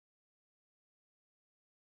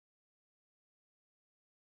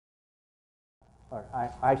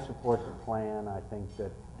I support the plan. I think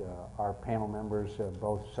that our panel members of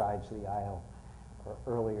both sides of the aisle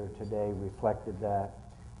earlier today reflected that.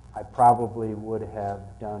 I probably would have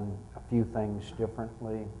done a few things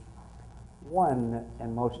differently. One,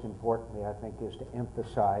 and most importantly, I think, is to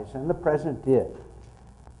emphasize, and the President did,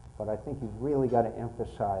 but I think you've really got to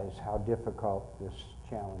emphasize how difficult this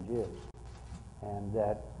challenge is, and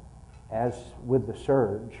that as with the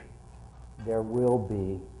surge, there will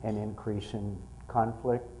be an increase in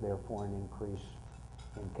conflict, therefore an increase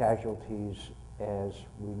in casualties as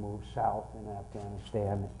we move south in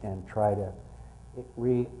Afghanistan and try to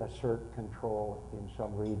reassert control in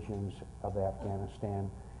some regions of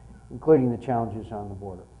Afghanistan, including the challenges on the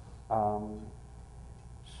border.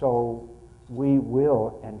 So we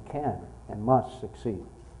will and can and must succeed,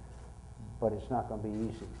 but it's not going to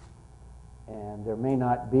be easy. And there may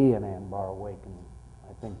not be an Anbar awakening.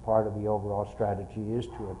 I think part of the overall strategy is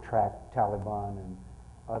to attract Taliban and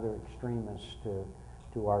other extremists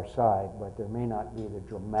to our side, but there may not be the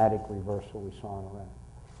dramatic reversal we saw in Iraq.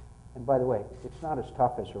 And by the way, it's not as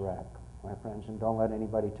tough as Iraq, my friends, and don't let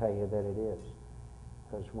anybody tell you that it is.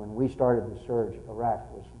 Because when we started the surge, Iraq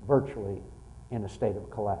was virtually in a state of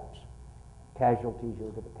collapse. Casualties, you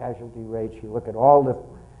look at the casualty rates, you look at all the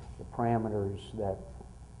parameters that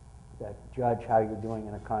judge how you're doing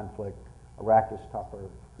in a conflict. Iraq was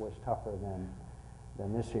tougher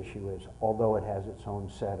than this issue is, although it has its own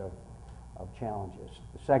set of challenges.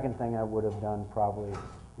 The second thing I would have done probably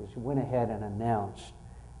is went ahead and announced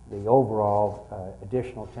the overall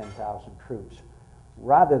additional 10,000 troops,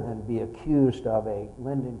 rather than be accused of a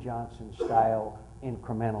Lyndon Johnson-style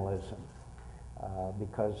incrementalism,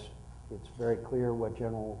 because it's very clear what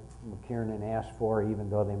General McCain asked for, even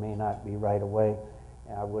though they may not be right away.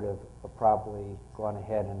 I would have probably gone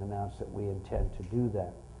ahead and announced that we intend to do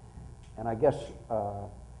that. And I guess,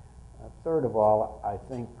 third of all, I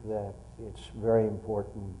think that it's very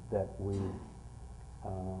important that we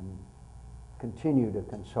continue to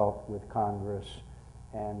consult with Congress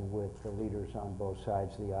and with the leaders on both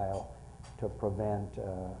sides of the aisle to prevent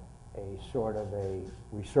a sort of a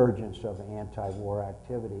resurgence of anti-war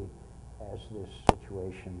activity as this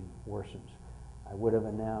situation worsens. I would have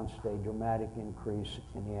announced a dramatic increase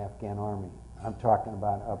in the Afghan army. I'm talking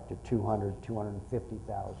about up to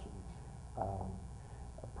 250,000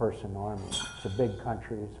 person army. It's a big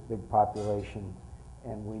country, it's a big population,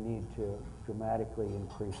 and we need to dramatically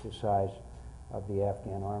increase the size of the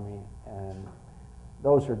Afghan army. And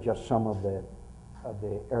those are just some of the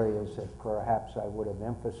areas that perhaps I would have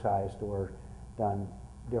emphasized or done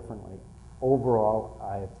differently. Overall,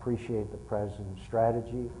 I appreciate the President's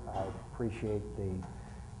strategy. I appreciate the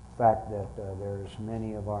fact that there's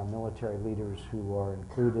many of our military leaders who are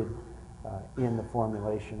included in the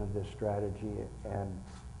formulation of this strategy, and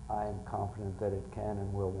I am confident that it can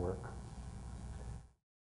and will work.